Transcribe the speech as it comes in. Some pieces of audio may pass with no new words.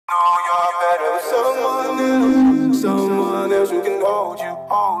Someone else who can hold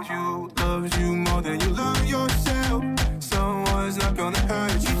you, loves you more than you love yourself. Someone's not gonna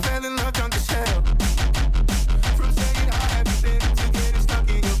hurt you. Fell in love, drunk as hell. From saying I everything to getting stuck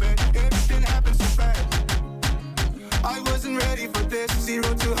in your bed. Everything happened so fast. I wasn't ready for this. 0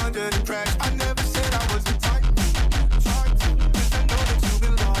 to 100 and crash. I never said I was the type. Tried to, 'cause I know that you've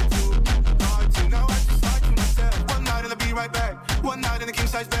been lied to. Now I just lied to myself. One night and I'll be right back. One night in a king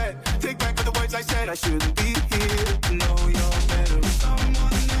size bed. Take back all the words I said. I shouldn't be here. No, you're better with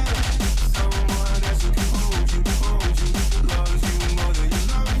someone else. Someone else who can hold you, loves you more than you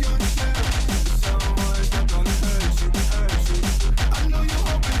love yourself. Someone's not gonna hurt you. I know you're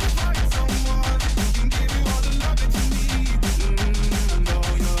hoping to find someone who can give you all the love that you need. No,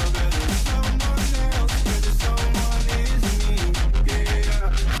 you're better with someone else, 'cause if someone is me,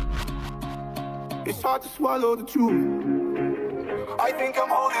 yeah. It's hard to swallow the truth. I think I'm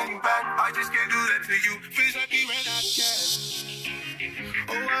holding you back. I just can't do that to you. Feels like we ran out of cash.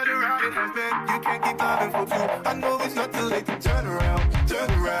 Oh, what a ride it has been. You can't keep loving for two. I know it's not too late to turn around.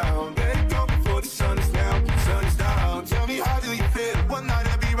 Let it go before the sun is down. Tell me, how do you feel? One night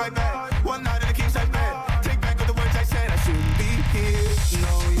I'll be right back. One night in a king size bed. Take back all the words I said. I shouldn't be here.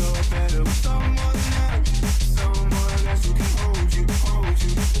 No, you're better with someone else. Someone else who can hold you,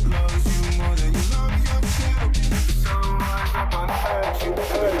 loves you more than you love yourself. Someone's not gonna hurt you.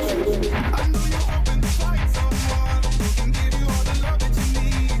 I know you're hoping to find someone who can give you all the love that you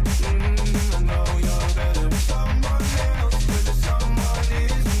need. I know you're better with someone else, 'cause if someone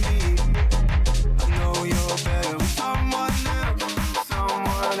is me. I know you're better with someone else.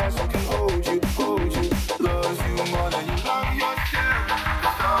 Someone else who can hold you, loves you more than you love yourself.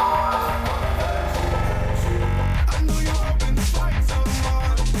 Someone's not gonna hurt you. I know you're hoping to find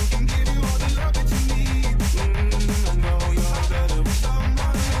someone who can give you all the love that you need. I know you're better with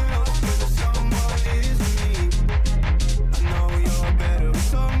someone else, 'cause if someone is me. I know you're better with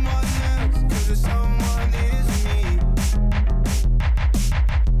someone else, 'cause if someone is me.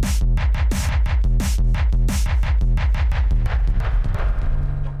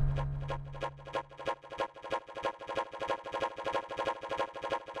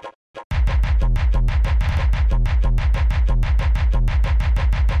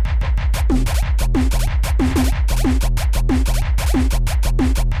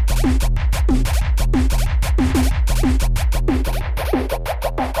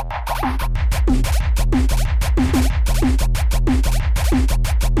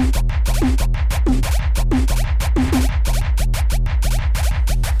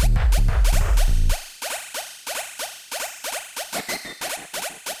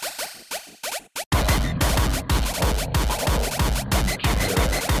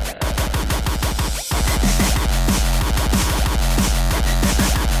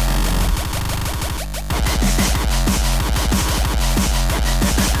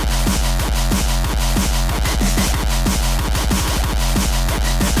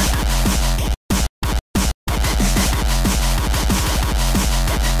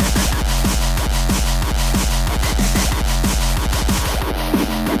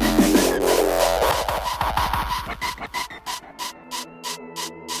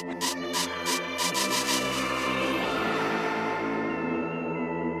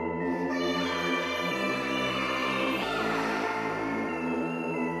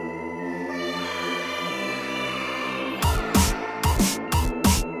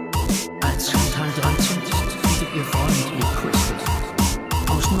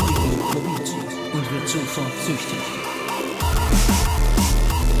 sofort süchtig.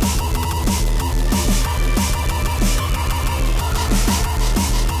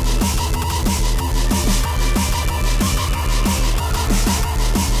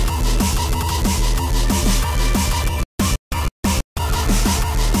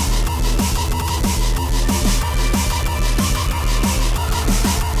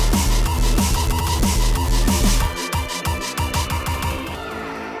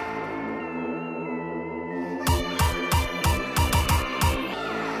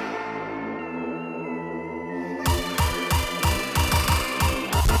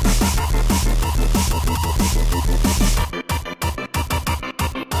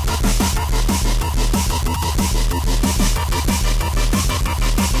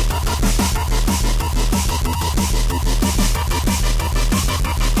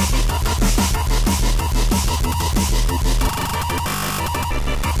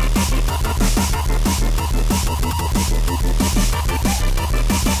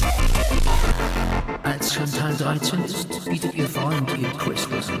 Teil 13 bietet ihr Freund ihr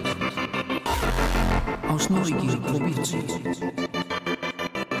Christmas. Aus Neugier probiert sie.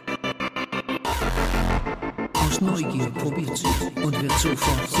 Neugier probiert sie und wird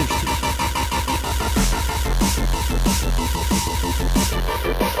sofort süchtig.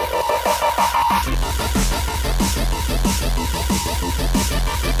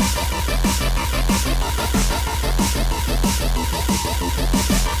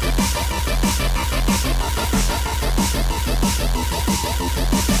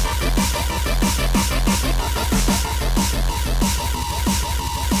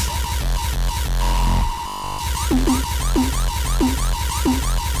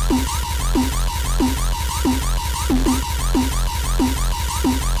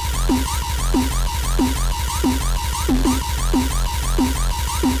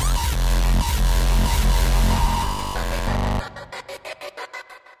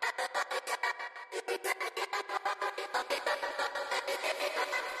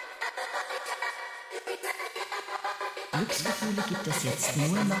 Glücksgefühle gibt es jetzt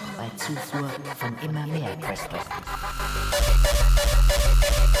nur noch bei Zufuhr von immer mehr Crystals.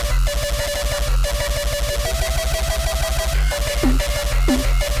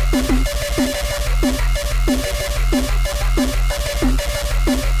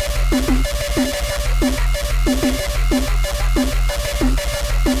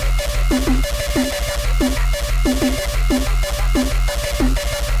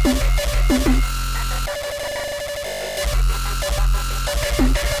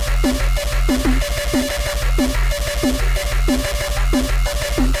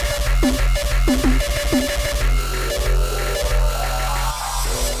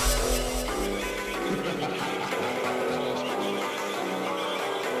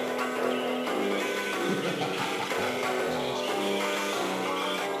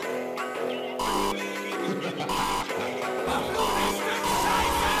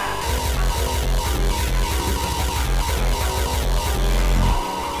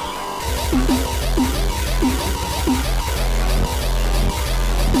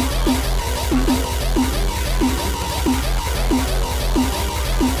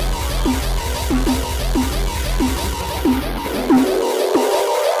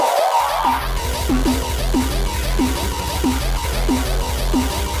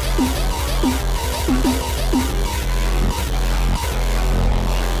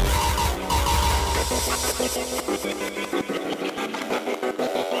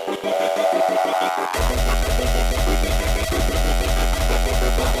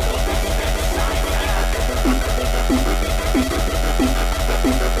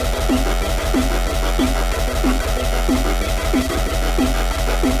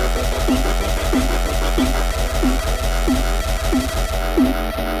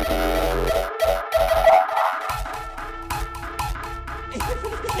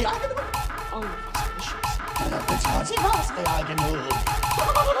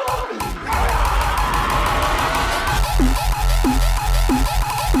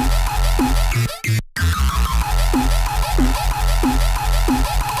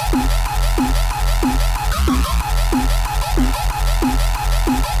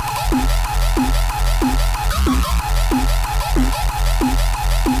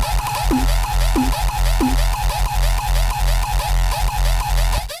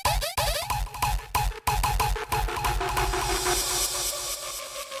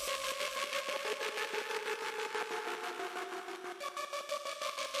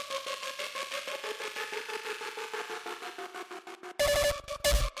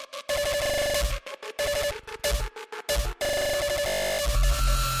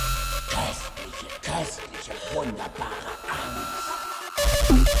 Köstliche, wunderbare Angst.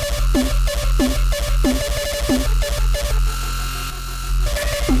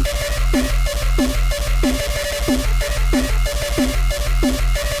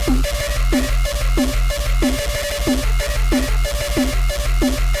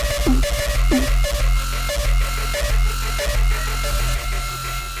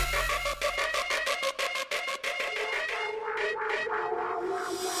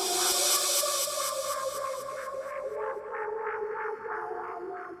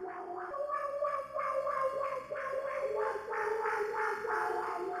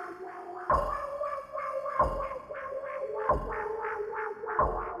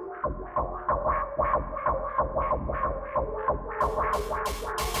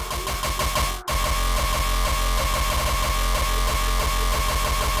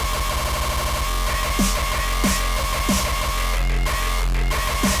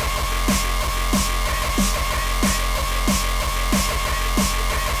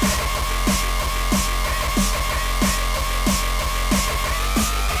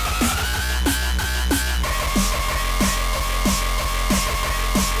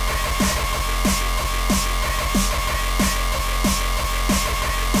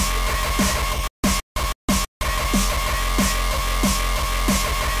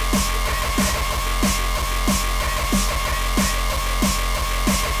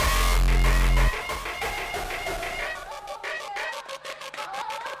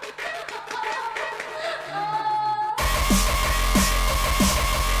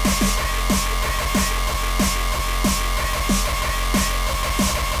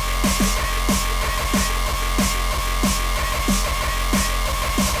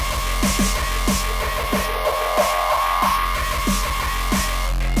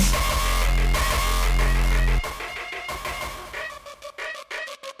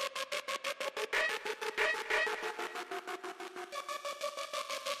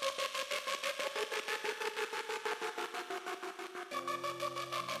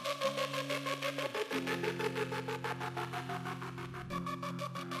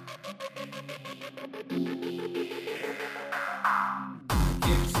 Keep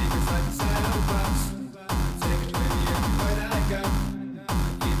secrets like inside of a box. Take it with me everywhere that I go.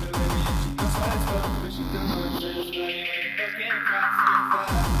 Keep it with me and she knows what it's for. But she don't know it's just like a fucking cross in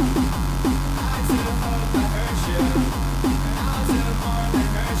fire. I still hope I hurt you. I'll do more than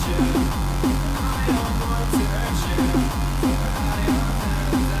hurt you. I don't want to hurt you. But I don't have time.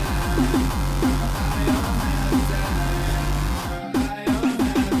 I don't have time. I don't have time.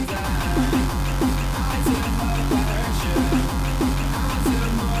 I still hope I hurt you. I'll do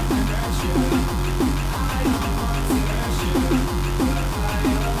more than hurt you. I don't want to hurt you. But I don't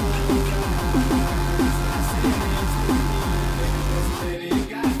have time. I see it to you. Baby, you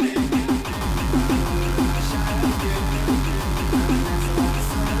got me. I shot up you. That's why I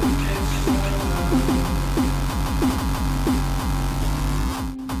son of a bitch.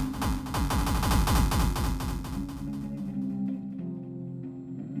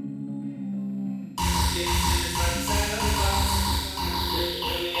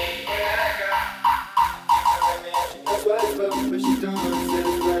 That's what I felt, but she don't understand.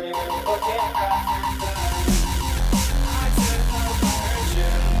 It's running and fucking cross her side. I took hope I hurt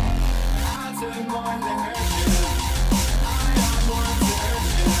you. I took more than hurt you. I don't want to hurt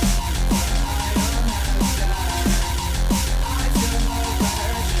you. I don't have time. I took hope I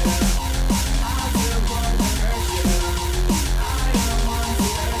hurt you. I took more than hurt you. I don't want to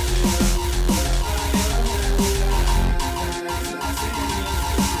hurt you. I don't have time. I see you.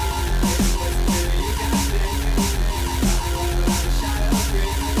 Baby, you got me. Shot up you.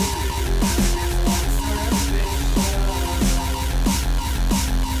 That's why I son of a bitch.